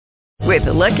With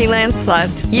the Lucky Land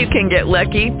Slots, you can get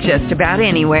lucky just about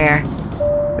anywhere.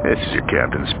 This is your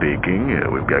captain speaking.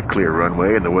 We've got clear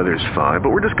runway and the weather's fine,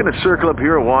 but we're just going to circle up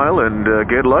here a while and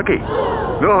get lucky.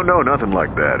 No, nothing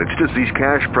like that. It's just these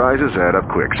cash prizes add up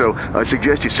quick. So I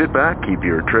suggest you sit back, keep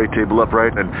your tray table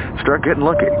upright, and start getting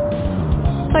lucky.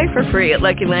 Play for free at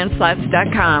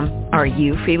LuckyLandSlots.com. Are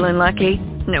you feeling lucky?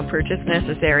 No purchase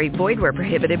necessary. Void where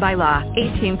prohibited by law.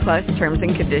 18 plus terms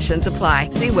and conditions apply.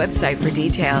 See website for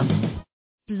details.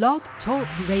 Blog Talk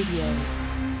Radio.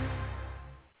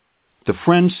 The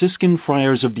Franciscan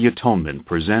Friars of the Atonement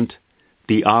present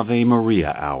the Ave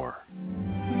Maria Hour.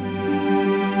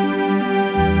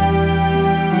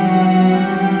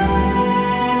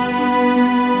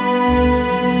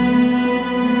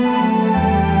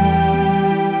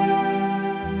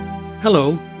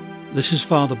 Hello, this is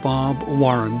Father Bob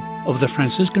Warren of the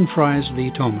Franciscan Friars of the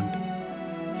Atonement.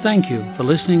 Thank you for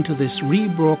listening to this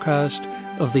rebroadcast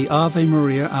of the Ave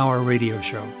Maria Hour radio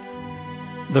show.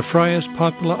 The Friars'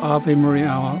 popular Ave Maria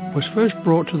Hour was first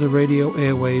brought to the radio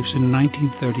airwaves in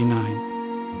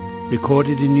 1939,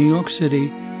 recorded in New York City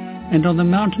and on the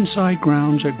mountainside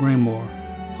grounds at Graymoor,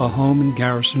 a home in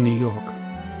Garrison, New York.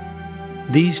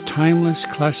 These timeless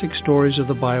classic stories of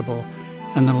the Bible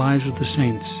and the lives of the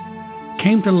saints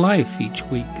came to life each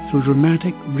week through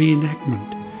dramatic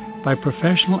reenactment by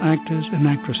professional actors and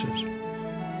actresses.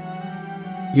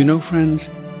 You know, friends,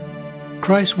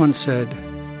 Christ once said,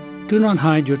 "Do not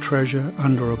hide your treasure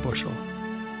under a bushel."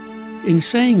 In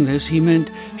saying this, he meant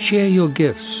share your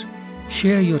gifts,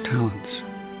 share your talents.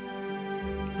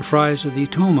 The Friars of the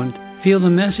Atonement feel the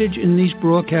message in these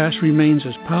broadcasts remains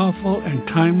as powerful and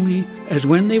timely as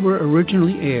when they were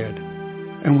originally aired,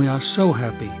 and we are so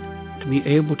happy to be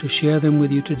able to share them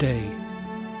with you today.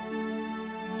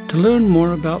 To learn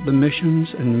more about the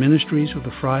missions and ministries of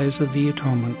the Friars of the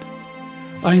Atonement,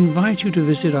 I invite you to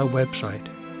visit our website,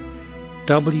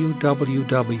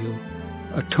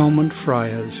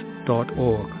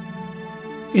 www.atonementfriars.org.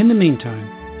 In the meantime,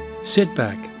 sit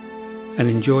back and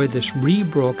enjoy this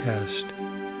rebroadcast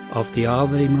of the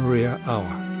Ave Maria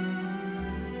Hour.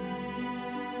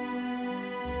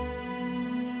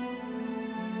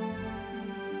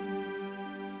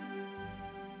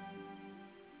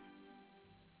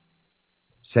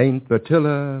 Saint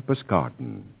Bertilla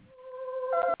Boscardin.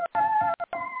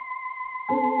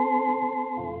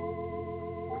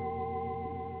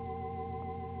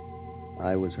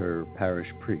 I was her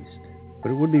parish priest, but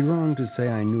it would be wrong to say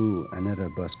I knew Annetta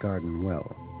Boscardin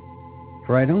well,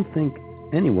 for I don't think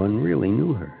anyone really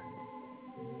knew her.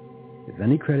 If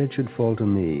any credit should fall to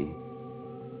me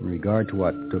in regard to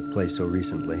what took place so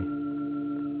recently,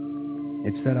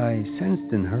 it's that I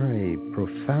sensed in her a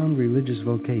profound religious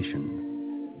vocation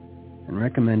and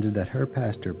recommended that her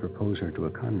pastor propose her to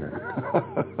a convent.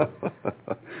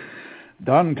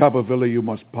 Don Capavilla, you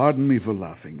must pardon me for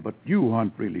laughing, but you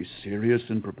aren't really serious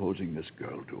in proposing this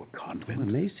girl to a convent. Well,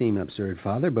 it may seem absurd,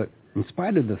 Father, but in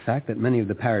spite of the fact that many of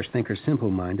the parish think her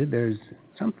simple-minded, there's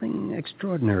something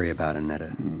extraordinary about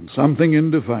Annetta. Something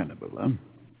indefinable, huh?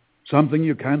 Something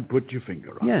you can't put your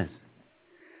finger on. Yes.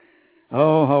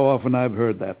 Oh, how often I've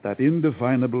heard that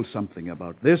indefinable something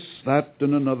about this, that,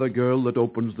 and another girl that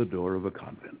opens the door of a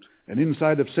convent. And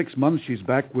inside of 6 months, she's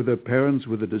back with her parents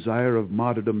with the desire of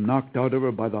martyrdom knocked out of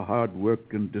her by the hard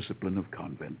work and discipline of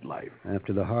convent life.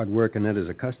 After the hard work Annetta's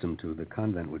accustomed to, the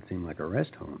convent would seem like a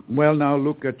rest home. Well, now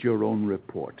look at your own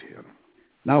report here.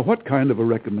 Now, what kind of a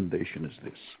recommendation is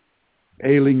this?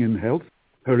 Ailing in health,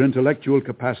 her intellectual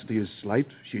capacity is slight,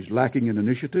 she's lacking in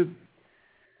initiative.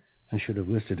 I should have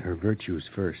listed her virtues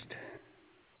first.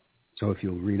 So if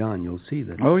you'll read on, you'll see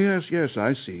that... Oh, yes,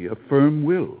 I see. A firm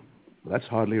will. That's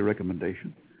hardly a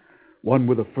recommendation. One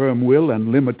with a firm will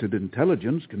and limited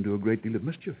intelligence can do a great deal of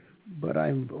mischief. But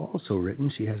I've also written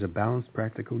she has a balanced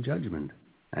practical judgment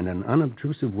and an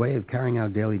unobtrusive way of carrying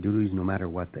out daily duties no matter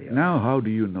what they are. Now, how do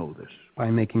you know this?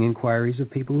 By making inquiries of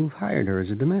people who've hired her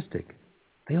as a domestic.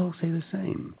 They all say the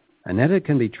same. Annetta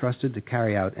can be trusted to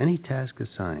carry out any task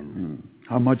assigned.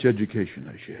 How much education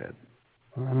has she had?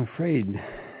 Well, I'm afraid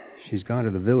she's gone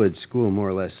to the village school more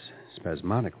or less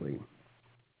spasmodically.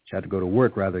 She had to go to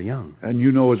work rather young. And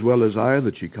you know as well as I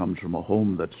that she comes from a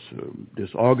home that's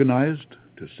disorganized,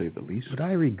 to say the least. But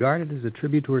I regard it as a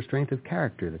tribute to her strength of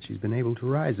character that she's been able to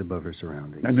rise above her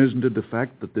surroundings. And isn't it the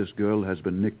fact that this girl has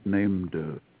been nicknamed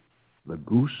the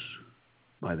Goose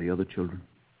by the other children?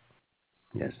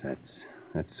 Yes,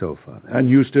 that's so, Father. And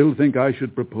you still think I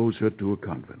should propose her to a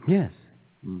convent? Yes.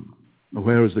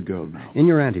 Where is the girl now? In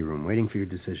your anteroom, waiting for your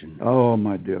decision. Oh,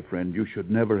 my dear friend, you should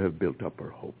never have built up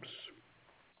her hopes.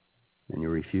 And you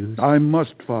refuse? I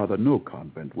must, Father. No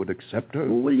convent would accept her.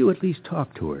 Well, will you at least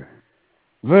talk to her?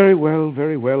 Very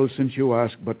well, since you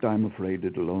ask, but I'm afraid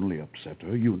it'll only upset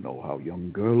her. You know how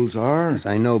young girls are. Yes,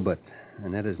 I know, but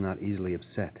Annetta's not easily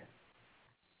upset.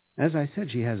 As I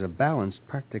said, she has a balanced,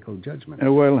 practical judgment.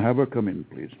 Well, have her come in,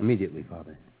 please. Immediately,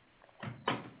 Father.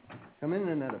 Come in,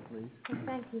 Annetta, please. Oh,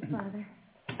 thank you, Father.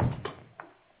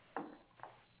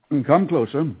 Come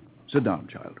closer. Sit down,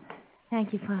 child.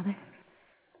 Thank you, Father.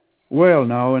 Well,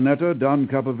 now, Annetta, Don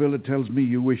Copperville tells me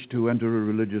you wish to enter a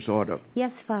religious order.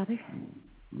 Yes, Father.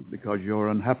 Because you're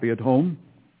unhappy at home?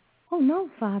 Oh, no,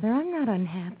 Father, I'm not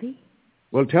unhappy.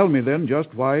 Well, tell me then,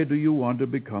 just why do you want to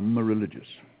become a religious?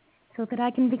 So that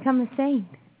I can become a saint.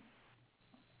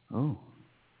 Oh.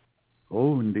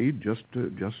 Oh, indeed, just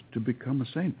to become a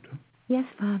saint. Huh? Yes,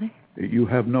 Father. You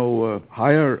have no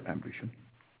higher ambition?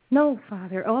 No,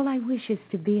 Father, all I wish is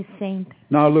to be a saint.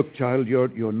 Now, look, child,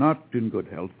 you're not in good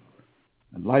health.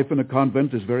 And life in a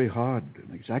convent is very hard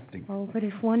and exacting. Oh, but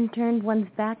if one turned one's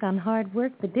back on hard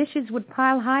work, the dishes would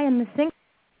pile high in the sink.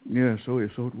 Yeah, so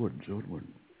it would.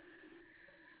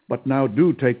 But now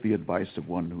do take the advice of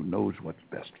one who knows what's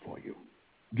best for you.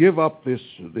 Give up this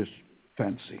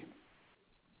fancy.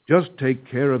 Just take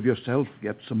care of yourself,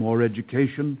 get some more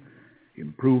education,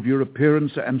 improve your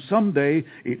appearance, and someday,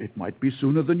 it might be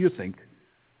sooner than you think,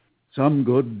 some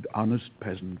good, honest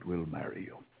peasant will marry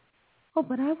you. Oh,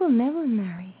 but I will never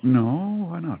marry. No,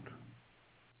 why not?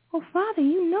 Oh, Father,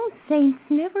 you know saints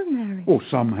never marry. Oh,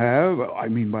 some have. I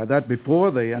mean by that before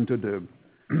they entered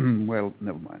well,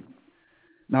 never mind.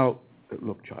 Now,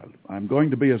 look, child, I'm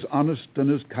going to be as honest and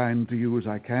as kind to you as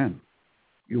I can.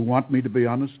 You want me to be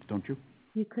honest, don't you?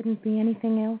 You couldn't be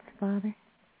anything else, Father.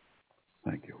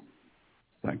 Thank you.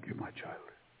 Thank you, my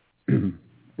child.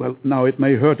 Well, now, it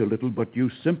may hurt a little, but you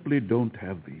simply don't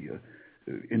have the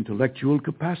intellectual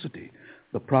capacity,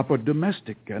 the proper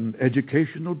domestic and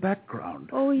educational background.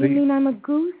 Oh, you mean I'm a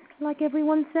goose, like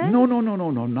everyone says? No,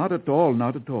 not at all,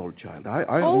 child. I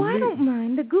don't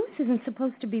mind. A goose isn't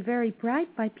supposed to be very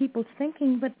bright by people's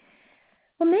thinking, but,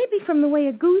 well, maybe from the way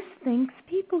a goose thinks,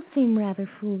 people seem rather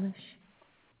foolish.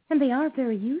 And they are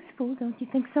very useful, don't you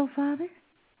think so, Father?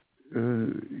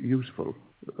 Useful?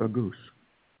 A goose?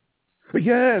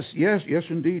 Yes,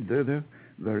 indeed. They're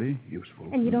very useful.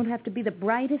 And you don't have to be the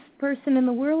brightest person in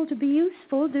the world to be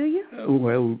useful, do you?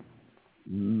 Well,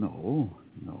 no.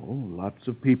 Lots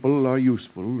of people are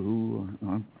useful who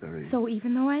aren't very... So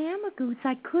even though I am a goose,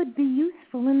 I could be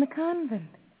useful in the convent.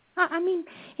 I mean,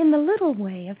 in the little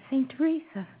way of St.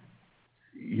 Teresa.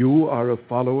 You are a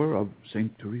follower of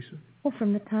St. Teresa? Well,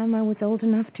 from the time I was old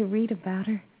enough to read about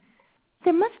her.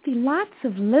 There must be lots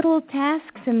of little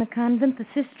tasks in the convent the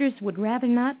sisters would rather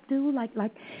not do,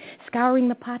 like scouring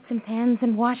the pots and pans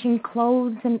and washing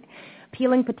clothes and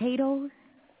peeling potatoes.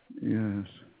 Yes.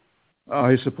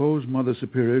 I suppose Mother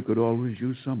Superior could always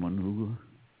use someone who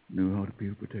knew how to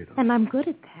peel potatoes. And I'm good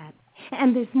at that.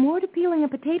 And there's more to peeling a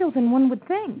potato than one would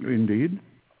think. Indeed.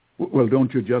 Well,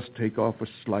 don't you just take off a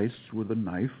slice with a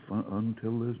knife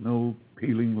until there's no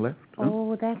peeling left? Huh?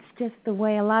 Oh, that's just the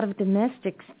way a lot of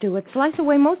domestics do it. Slice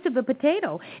away most of the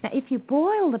potato. Now, if you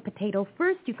boil the potato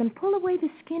first, you can pull away the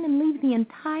skin and leave the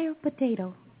entire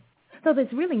potato. So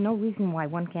there's really no reason why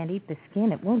one can't eat the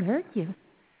skin. It won't hurt you.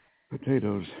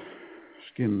 Potatoes,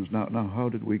 skins. Now, how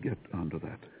did we get onto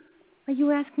that? Well,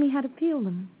 you asked me how to peel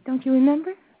them. Don't you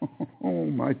remember? Oh,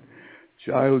 my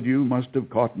child, you must have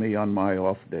caught me on my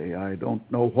off day. I don't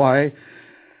know why,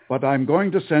 but I'm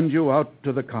going to send you out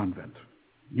to the convent.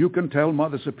 You can tell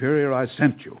Mother Superior I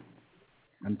sent you,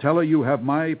 and tell her you have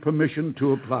my permission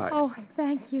to apply. Oh,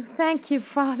 thank you,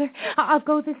 Father. I'll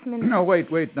go this minute. No,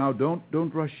 wait. Now,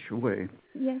 don't rush away.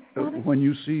 Yes, Father? When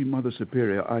you see Mother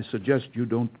Superior, I suggest you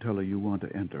don't tell her you want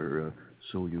to enter,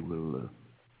 so you will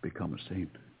become a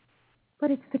saint. But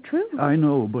it's the truth. I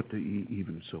know, but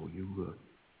even so,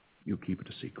 you keep it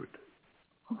a secret.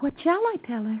 What shall I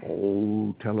tell her?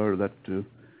 Oh, tell her that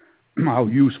how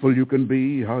useful you can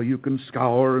be, how you can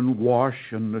scour and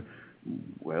wash, and,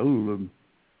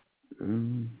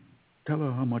 tell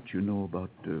her how much you know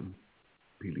about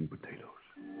peeling potatoes.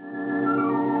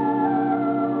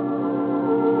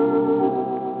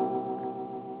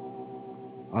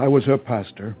 I was her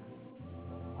pastor.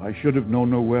 I should have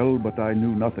known her well, but I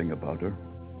knew nothing about her,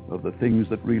 of the things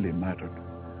that really mattered.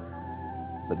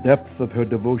 The depth of her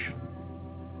devotion,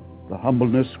 the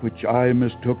humbleness which I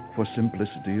mistook for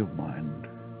simplicity of mind.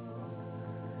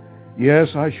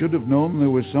 Yes, I should have known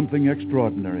there was something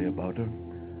extraordinary about her,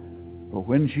 for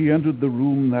when she entered the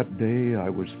room that day, I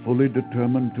was fully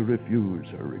determined to refuse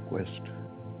her request.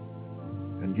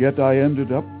 And yet I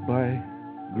ended up by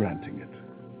granting it.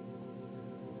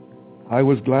 I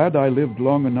was glad I lived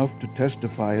long enough to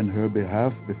testify in her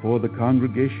behalf before the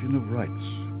Congregation of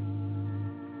Rights.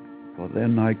 For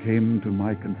then I came to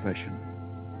my confession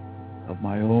of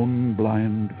my own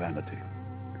blind vanity.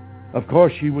 Of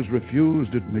course, she was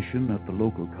refused admission at the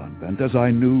local convent, as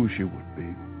I knew she would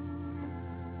be.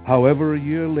 However, a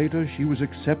year later, she was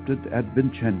accepted at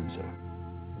Vincenza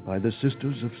by the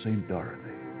Sisters of St. Dorothy.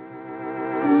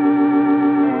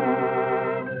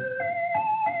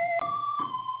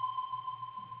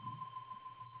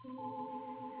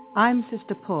 I'm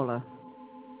Sister Paula.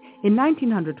 In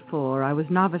 1904, I was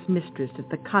novice mistress at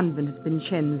the convent at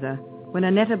Vincenza when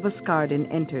Annetta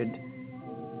Boscardin entered.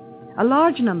 A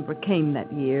large number came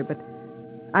that year, but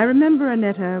I remember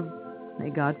Annetta, may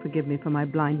God forgive me for my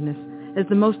blindness, as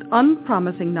the most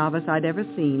unpromising novice I'd ever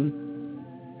seen.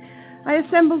 I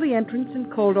assembled the entrants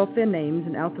and called off their names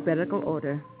in alphabetical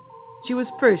order. She was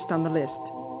first on the list,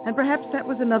 and perhaps that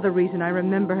was another reason I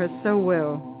remember her so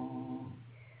well.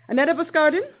 Annetta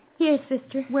Boscardin? Yes,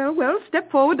 Sister. Well,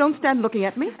 step forward. Don't stand looking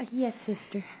at me. Yes,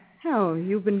 Sister. Oh,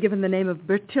 you've been given the name of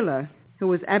Bertilla, who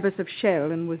was Abbess of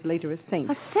Chelles and was later a saint.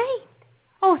 A saint?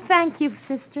 Oh, thank you,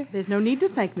 Sister. There's no need to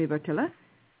thank me, Bertilla.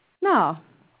 Now,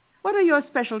 what are your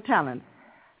special talents?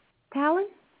 Talent?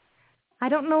 I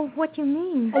don't know what you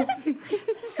mean.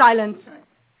 Silence.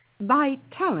 By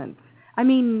talent, I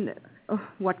mean,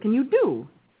 what can you do?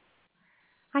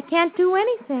 I can't do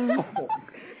anything.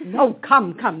 Oh,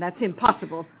 come, that's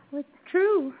impossible. Well, it's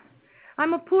true.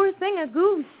 I'm a poor thing, a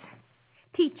goose.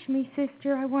 Teach me,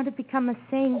 Sister. I want to become a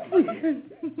saint.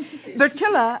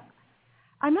 Bertilla,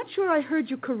 I'm not sure I heard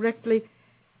you correctly.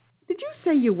 Did you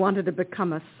say you wanted to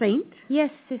become a saint? Yes,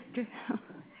 Sister.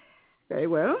 Very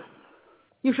well.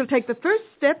 You shall take the first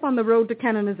step on the road to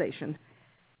canonization.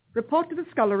 Report to the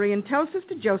scullery and tell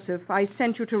Sister Joseph I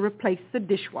sent you to replace the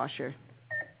dishwasher.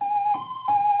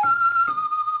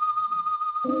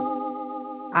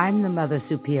 I'm the Mother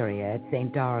Superior at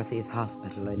St. Dorothy's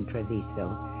Hospital in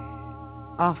Treviso.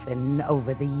 Often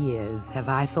over the years have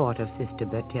I thought of Sister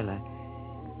Bertilla.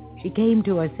 She came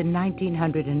to us in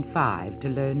 1905 to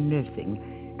learn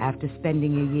nursing after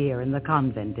spending a year in the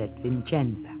convent at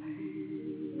Vincenza.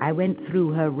 I went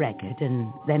through her record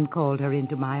and then called her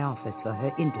into my office for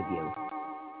her interview.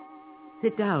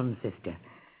 Sit down, Sister.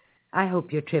 I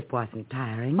hope your trip wasn't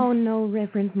tiring. Oh, no,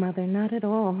 Reverend Mother, not at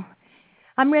all.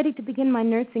 I'm ready to begin my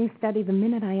nursing study the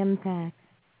minute I unpack.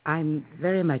 I'm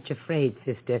very much afraid,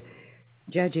 Sister.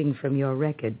 Judging from your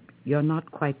record, you're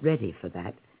not quite ready for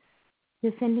that.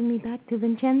 You're sending me back to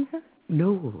Vincenza?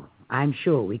 No, I'm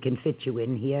sure we can fit you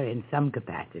in here in some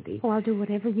capacity. Oh, I'll do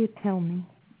whatever you tell me.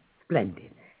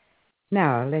 Splendid.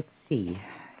 Now, let's see.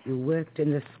 You worked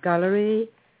in the scullery,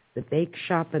 the bake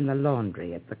shop, and the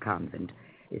laundry at the convent.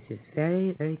 This is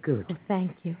very, very good. Oh,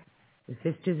 thank you. The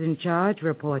sisters in charge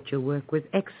report your work was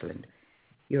excellent.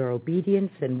 Your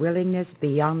obedience and willingness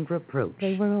beyond reproach.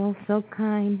 They were all so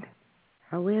kind.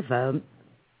 However,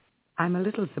 I'm a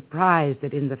little surprised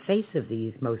that in the face of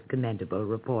these most commendable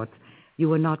reports, you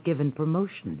were not given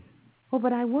promotions. Oh,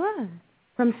 but I was.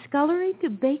 From scullery to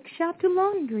bake shop to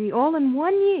laundry, all in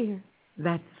 1 year.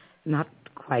 That's not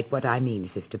quite what I mean,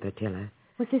 Sister Bertilla.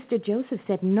 Well, Sister Joseph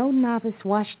said no novice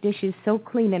washed dishes so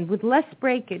clean and with less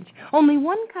breakage. Only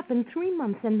 1 cup in 3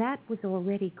 months, and that was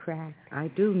already cracked. I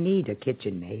do need a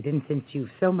kitchen maid, and since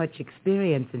you've so much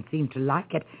experience and seem to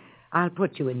like it, I'll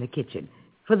put you in the kitchen.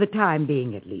 For the time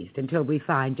being, at least, until we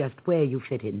find just where you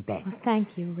fit in best. Well, thank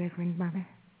you, Reverend Mother.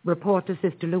 Report to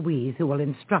Sister Louise, who will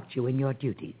instruct you in your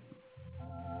duties.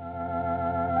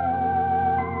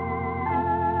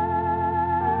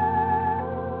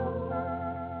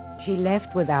 She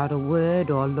left without a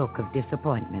word or look of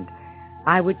disappointment.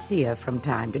 I would see her from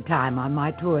time to time on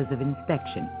my tours of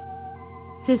inspection.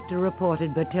 Sister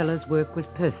reported Bertilla's work was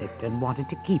perfect and wanted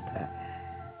to keep her.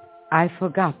 I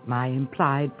forgot my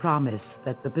implied promise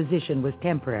that the position was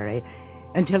temporary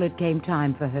until it came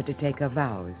time for her to take her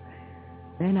vows.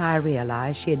 Then I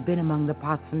realized she had been among the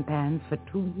pots and pans for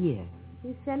 2 years.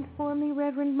 You sent for me,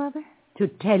 Reverend Mother? To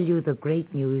tell you the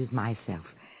great news myself.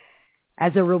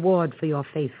 As a reward for your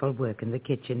faithful work in the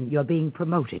kitchen, you're being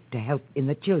promoted to help in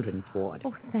the children's ward.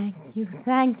 Oh, thank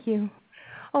you.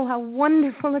 Oh, how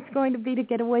wonderful it's going to be to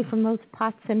get away from those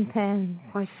pots and pans.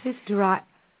 Why, Sister,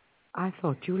 I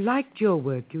thought you liked your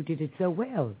work. You did it so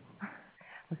well.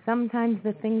 Well, sometimes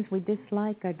the things we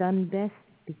dislike are done best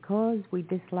because we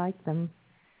dislike them.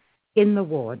 In the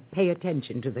ward, pay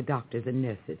attention to the doctors and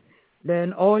nurses.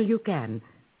 Learn all you can,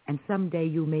 and someday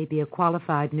you may be a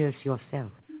qualified nurse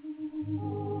yourself.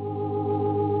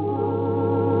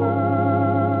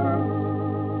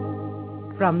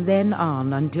 From then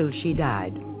on until she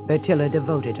died, Bertilla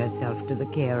devoted herself to the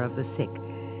care of the sick.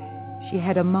 She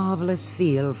had a marvelous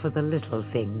feel for the little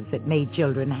things that made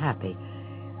children happy.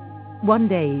 One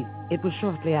day, It was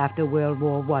shortly after World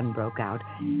War I broke out.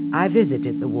 I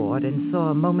visited the ward and saw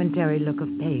a momentary look of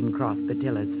pain cross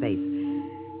Bertilla's face.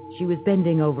 She was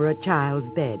bending over a child's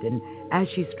bed, and as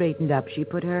she straightened up, she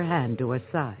put her hand to her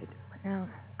side. Now,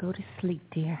 go to sleep,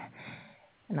 dear.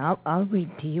 And I'll read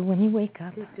to you when you wake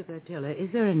up. Sister Bertilla, is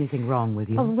there anything wrong with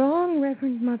you? Oh, wrong,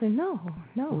 Reverend Mother? No.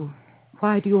 Oh,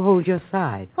 why do you hold your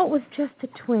side? Oh, it was just a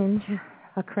twinge,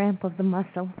 a cramp of the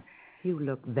muscle. You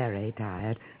look very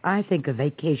tired. I think a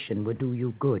vacation would do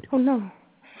you good. Oh, no.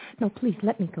 No, please,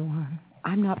 let me go on.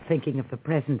 I'm not thinking of the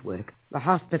present work. The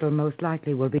hospital most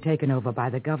likely will be taken over by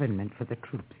the government for the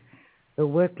troops. The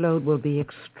workload will be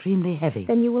extremely heavy.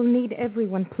 Then you will need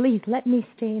everyone. Please, let me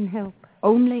stay and help.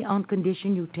 Only on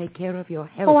condition you take care of your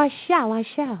health. Oh, I shall.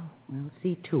 Well,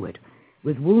 see to it.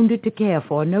 With wounded to care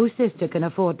for, no sister can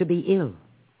afford to be ill.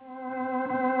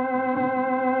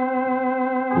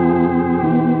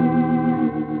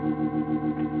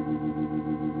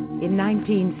 In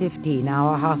 1915,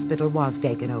 our hospital was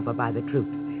taken over by the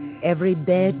troops. Every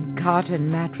bed, cot,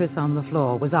 and mattress on the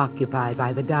floor was occupied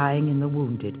by the dying and the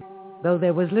wounded. Though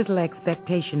there was little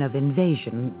expectation of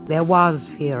invasion, there was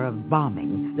fear of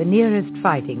bombing. The nearest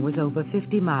fighting was over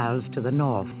 50 miles to the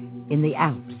north, in the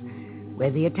Alps, where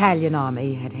the Italian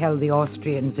army had held the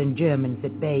Austrians and Germans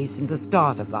at bay since the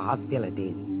start of the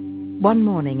hostilities. One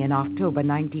morning in October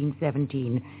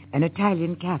 1917, an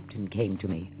Italian captain came to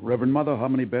me. Reverend Mother, how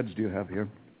many beds do you have here?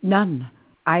 None.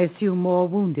 I assume more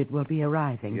wounded will be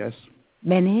arriving. Yes.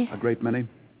 Many? A great many.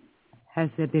 Has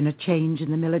there been a change in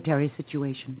the military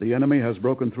situation? The enemy has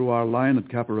broken through our line at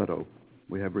Caporetto.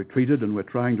 We have retreated, and we're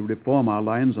trying to reform our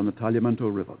lines on the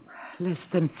Tagliamento River. Less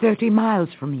than 30 miles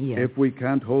from here. If we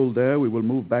can't hold there, we will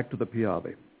move back to the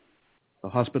Piave. The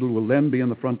hospital will then be in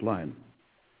the front line.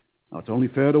 Now, it's only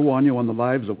fair to warn you, on the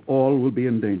lives of all will be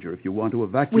in danger. If you want to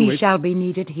evacuate... We shall be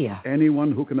needed here.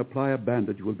 Anyone who can apply a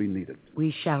bandage will be needed.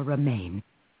 We shall remain.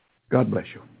 God bless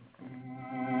you.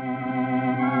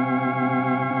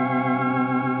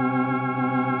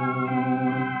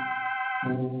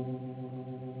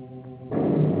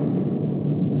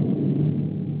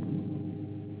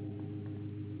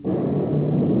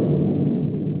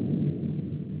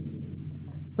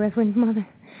 Reverend Mother,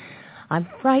 I'm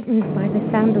frightened by the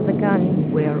sound of the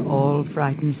gun. We're all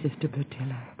frightened, Sister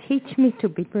Bertilla. Teach me to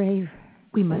be brave.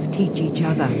 We must teach each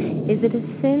other. Is it a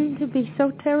sin to be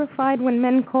so terrified when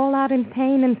men call out in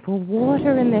pain and for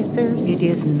water in their thirst? It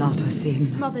is not a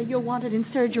sin. Mother, you're wanted in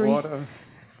surgery.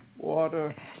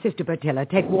 Water. Sister Bertilla,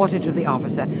 take water to the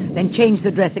officer, then change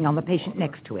the dressing on the patient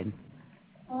next to him.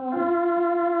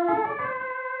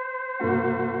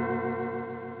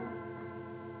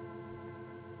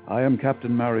 I am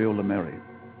Captain Mario Lemeri.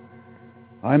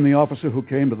 I'm the officer who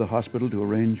came to the hospital to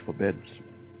arrange for beds.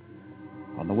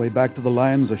 On the way back to the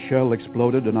lines, a shell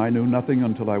exploded, and I knew nothing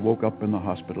until I woke up in the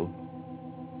hospital.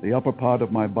 The upper part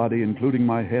of my body, including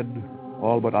my head,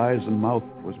 all but eyes and mouth,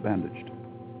 was bandaged.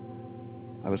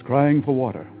 I was crying for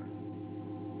water.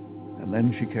 And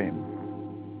then she came.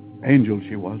 Angel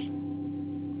she was.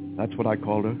 That's what I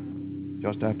called her,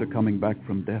 just after coming back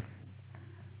from death.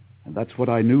 And that's what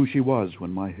I knew she was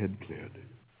when my head cleared.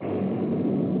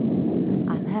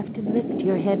 I'll have to lift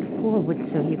your head forward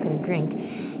so you can drink.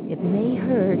 It may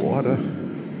hurt. Water.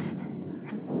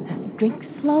 Drink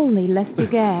slowly, lest you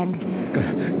gag.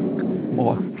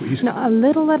 More, please. No, a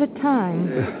little at a time.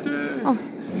 Oh,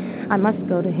 I must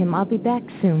go to him. I'll be back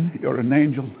soon. You're an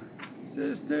angel.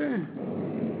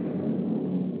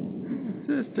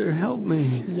 Sister, help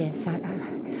me. Yes,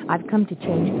 I've come to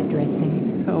change the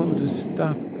dressing. Tell him to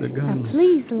stop the gun. Now,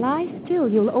 please, lie still.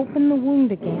 You'll open the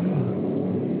wound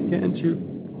again.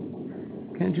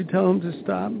 Can't you tell him to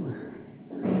stop?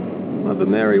 Mother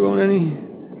Mary, won't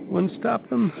anyone stop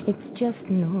them? It's just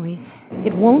noise.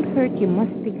 It won't hurt. You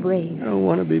must be brave. I don't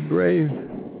want to be brave.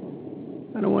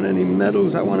 I don't want any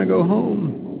medals. I want to go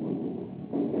home.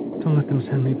 Don't let them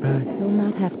send me back. You'll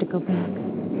not have to go back.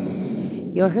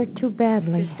 You're hurt too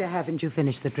badly. Sister, haven't you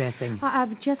finished the dressing?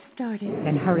 I've just started.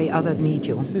 Then hurry, others need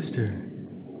you. Sister,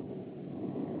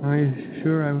 are you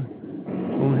sure I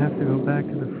won't have to go back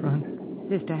to the front?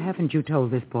 Sister, haven't you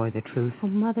told this boy the truth? Oh,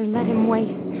 Mother, let him wait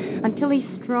until he's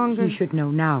stronger. He should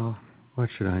know now. What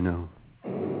should I know?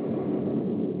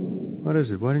 What is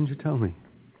it? Why didn't you tell me?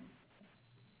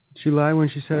 Did she lie when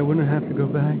she said I wouldn't have to go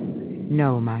back?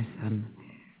 No, my son.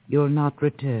 You'll not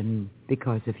return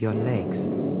because of your legs.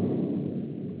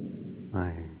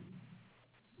 My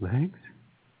legs?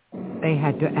 They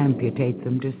had to amputate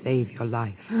them to save your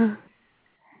life. Oh,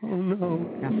 no.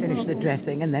 Now finish the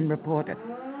dressing and then report it.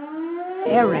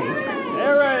 Air raid.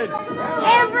 Air raid!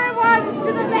 Everyone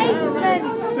to the basement!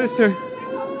 Sister!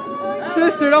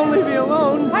 Sister, don't leave me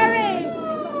alone. Hurry!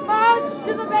 March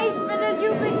to the basement as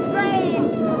you've been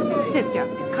trained. Sister,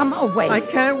 come away. I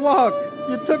can't walk.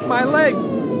 You took my leg.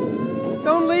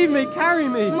 Don't leave me. Carry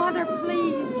me. Mother,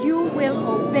 please. You will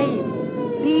obey me.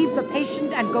 Leave the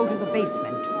patient and go to the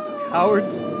basement. Cowards.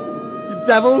 You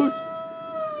devils.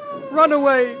 Run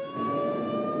away.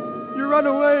 You run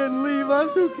away and leave us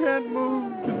who can't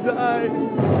move to die.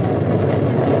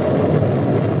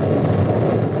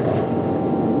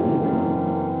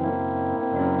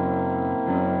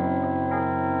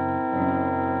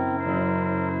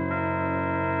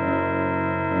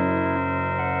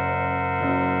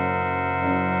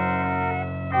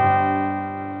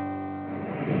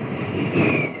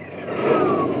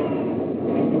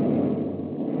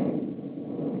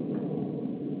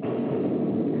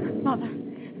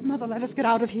 Mother, let us get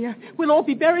out of here. We'll all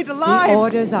be buried alive. The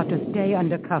orders are to stay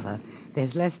under cover.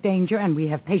 There's less danger, and we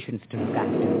have patients to look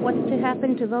after. What's to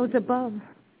happen to those above?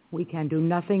 We can do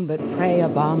nothing but pray a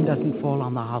bomb doesn't fall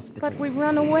on the hospital. But we've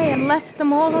run away and left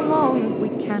them all alone. We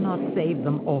cannot save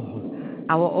them all.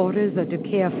 Our orders are to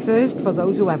care first for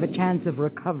those who have a chance of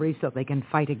recovery so they can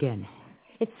fight again.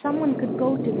 If someone could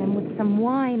go to them with some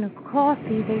wine or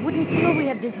coffee, they wouldn't feel we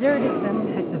had deserted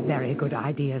them. That's a very good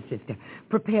idea, Sister.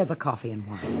 Prepare the coffee and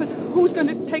wine. But who's going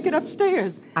to take it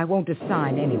upstairs? I won't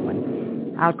assign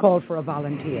anyone. I'll call for a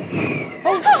volunteer.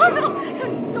 Oh,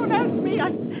 no! Don't ask me.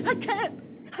 I can't.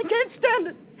 I can't stand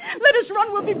it. Let us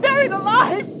run. We'll be buried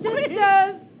alive.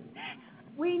 Sisters,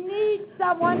 we need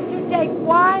someone to take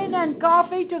wine and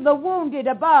coffee to the wounded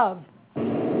above.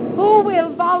 Who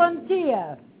will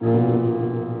volunteer?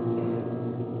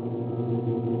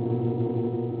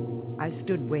 I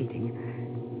stood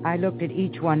waiting. I looked at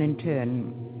each one in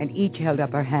turn, and each held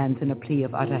up her hands in a plea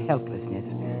of utter helplessness.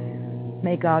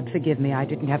 May God forgive me, I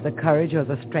didn't have the courage or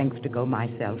the strength to go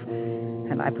myself,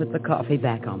 and I put the coffee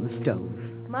back on the stove.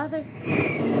 Mother,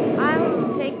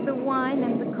 I'll take the wine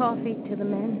and the coffee to the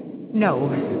men.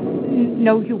 No,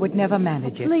 you would never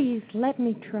manage it. Please, let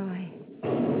me try.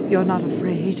 You're not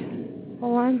afraid?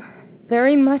 Oh, I'm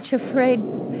very much afraid,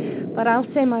 but I'll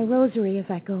say my rosary as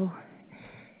I go.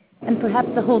 And perhaps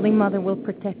the Holy Mother will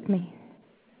protect me.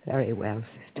 Very well,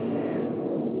 sister.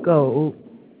 Go,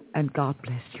 and God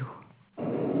bless you.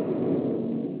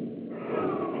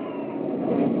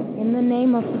 In the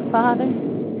name of the Father,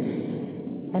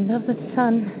 and of the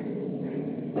Son,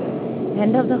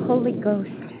 and of the Holy Ghost.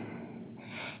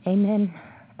 Amen.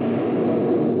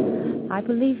 I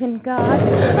believe in God,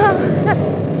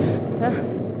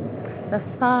 the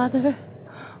Father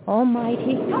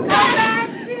Almighty.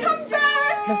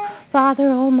 The Father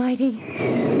Almighty,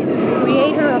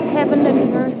 creator of heaven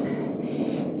and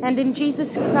earth, and in Jesus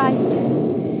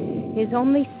Christ, his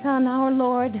only Son, our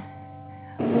Lord,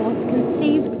 who was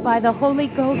conceived by the Holy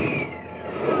Ghost,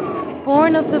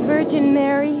 born of the Virgin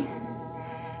Mary,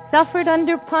 suffered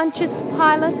under Pontius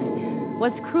Pilate,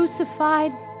 was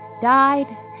crucified, died,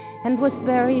 and was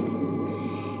buried.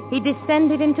 He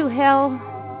descended into hell.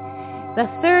 The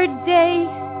third day,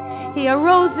 he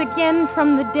arose again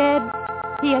from the dead.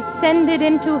 He ascended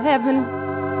into heaven.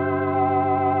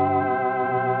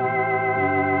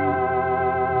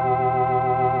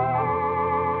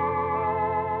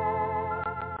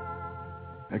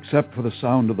 Except for the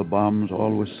sound of the bombs,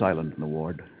 all was silent in the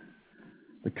ward.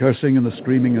 The cursing and the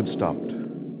screaming had stopped.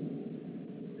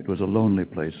 It was a lonely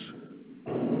place,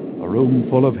 a room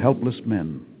full of helpless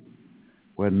men,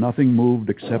 where nothing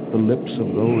moved except the lips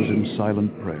of those in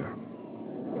silent prayer.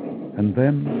 And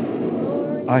then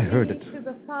I heard it. To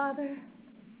the Father,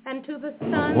 and to the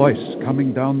Son, a voice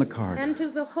coming down the corridor. And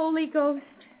to the Holy Ghost,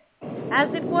 as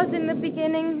it was in the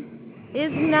beginning,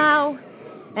 is now,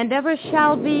 and ever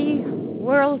shall be,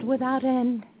 world without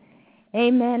end.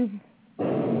 Amen.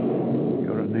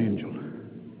 You're an angel.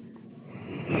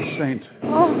 A saint.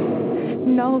 Oh,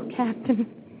 no, Captain.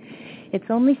 It's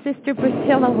only Sister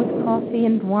Bertilla with coffee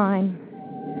and wine.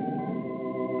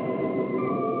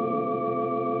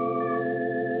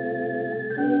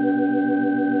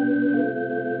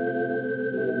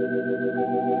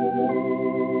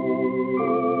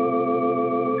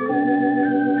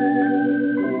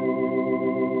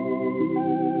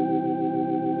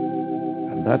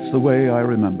 That's the way I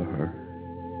remember her.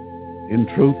 In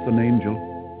truth, an angel,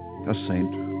 a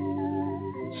saint,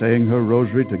 saying her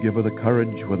rosary to give her the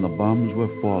courage when the bombs were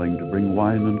falling to bring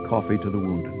wine and coffee to the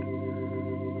wounded,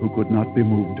 who could not be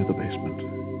moved to the basement.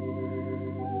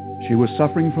 She was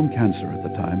suffering from cancer at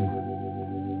the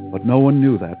time, but no one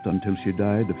knew that until she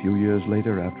died a few years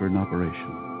later after an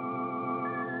operation.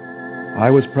 I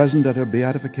was present at her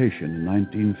beatification in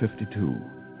 1952.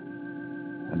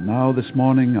 And now this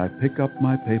morning I pick up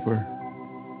my paper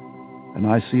and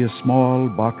I see a small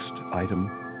boxed item.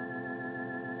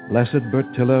 Blessed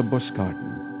Bertilla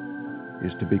Boscardin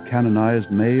is to be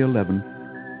canonized May 11th,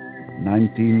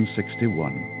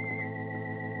 1961.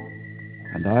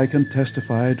 And I can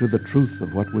testify to the truth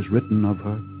of what was written of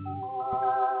her.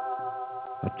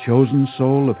 A chosen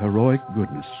soul of heroic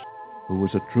goodness, who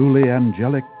was a truly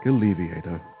angelic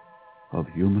alleviator of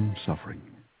human suffering.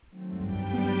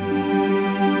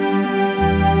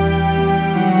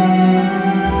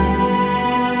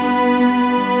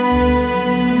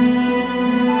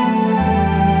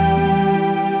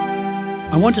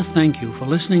 I want to thank you for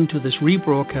listening to this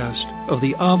rebroadcast of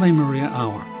the Ave Maria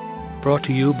Hour, brought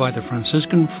to you by the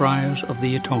Franciscan Friars of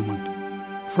the Atonement.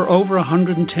 For over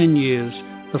 110 years,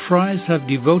 the friars have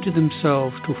devoted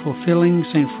themselves to fulfilling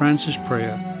St. Francis'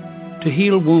 prayer, to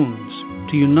heal wounds,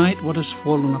 to unite what has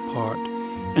fallen apart,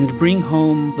 and to bring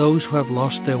home those who have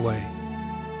lost their way.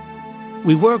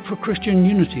 We work for Christian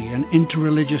unity and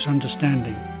interreligious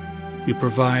understanding. We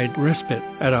provide respite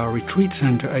at our retreat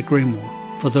center at Graymoor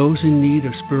for those in need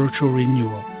of spiritual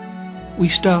renewal. We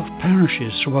staff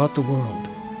parishes throughout the world,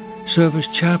 serve as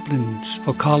chaplains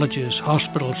for colleges,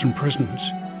 hospitals, and prisons.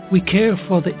 We care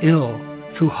for the ill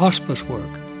through hospice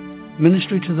work,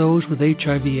 ministry to those with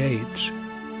HIV/AIDS.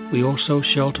 We also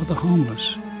shelter the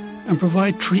homeless and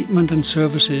provide treatment and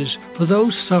services for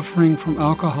those suffering from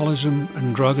alcoholism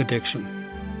and drug addiction.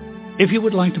 If you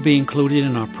would like to be included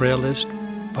in our prayer list,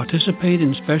 participate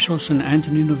in special St.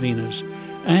 Anthony novenas,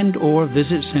 and or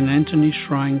visit St. Anthony's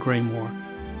Shrine, Graymoor,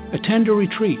 attend a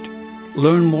retreat,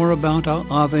 learn more about our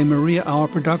Ave Maria Hour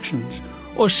productions,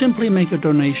 or simply make a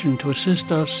donation to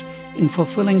assist us in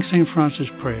fulfilling St.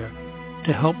 Francis' prayer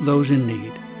to help those in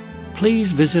need,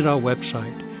 please visit our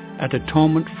website at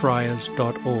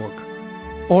atonementfriars.org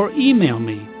or email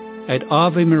me at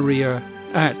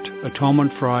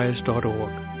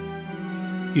avemaria@atonementfriars.org.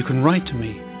 You can write to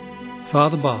me,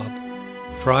 Father Bob,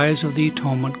 Friars of the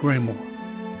Atonement, Graymoor,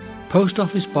 Post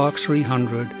Office Box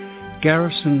 300,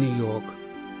 Garrison, New York,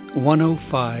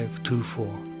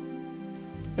 10524.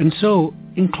 And so,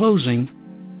 in closing,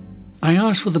 I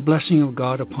ask for the blessing of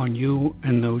God upon you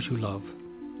and those you love.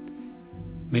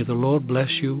 May the Lord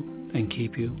bless you and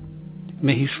keep you.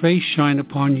 May his face shine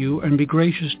upon you and be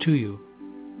gracious to you.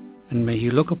 And may he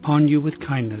look upon you with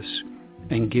kindness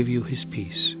and give you his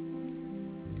peace.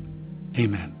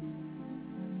 Amen.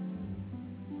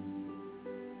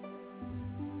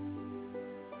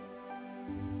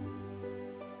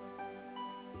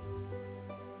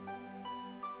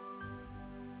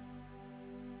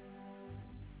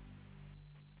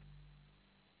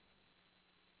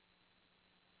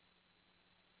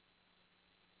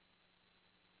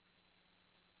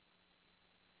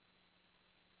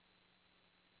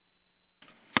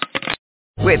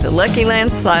 With the Lucky Land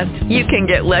Slots, you can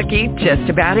get lucky just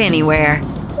about anywhere.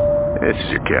 This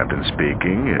is your captain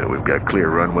speaking. We've got clear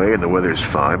runway and the weather's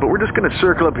fine, but we're just going to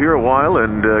circle up here a while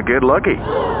and get lucky.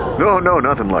 No,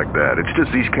 nothing like that. It's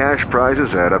just these cash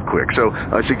prizes add up quick. So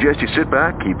I suggest you sit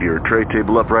back, keep your tray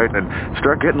table upright, and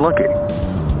start getting lucky.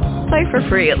 Play for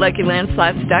free at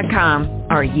LuckyLandSlots.com.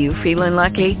 Are you feeling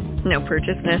lucky? No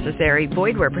purchase necessary.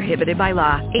 Void where prohibited by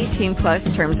law. 18+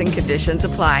 terms and conditions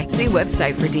apply. See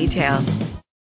website for details.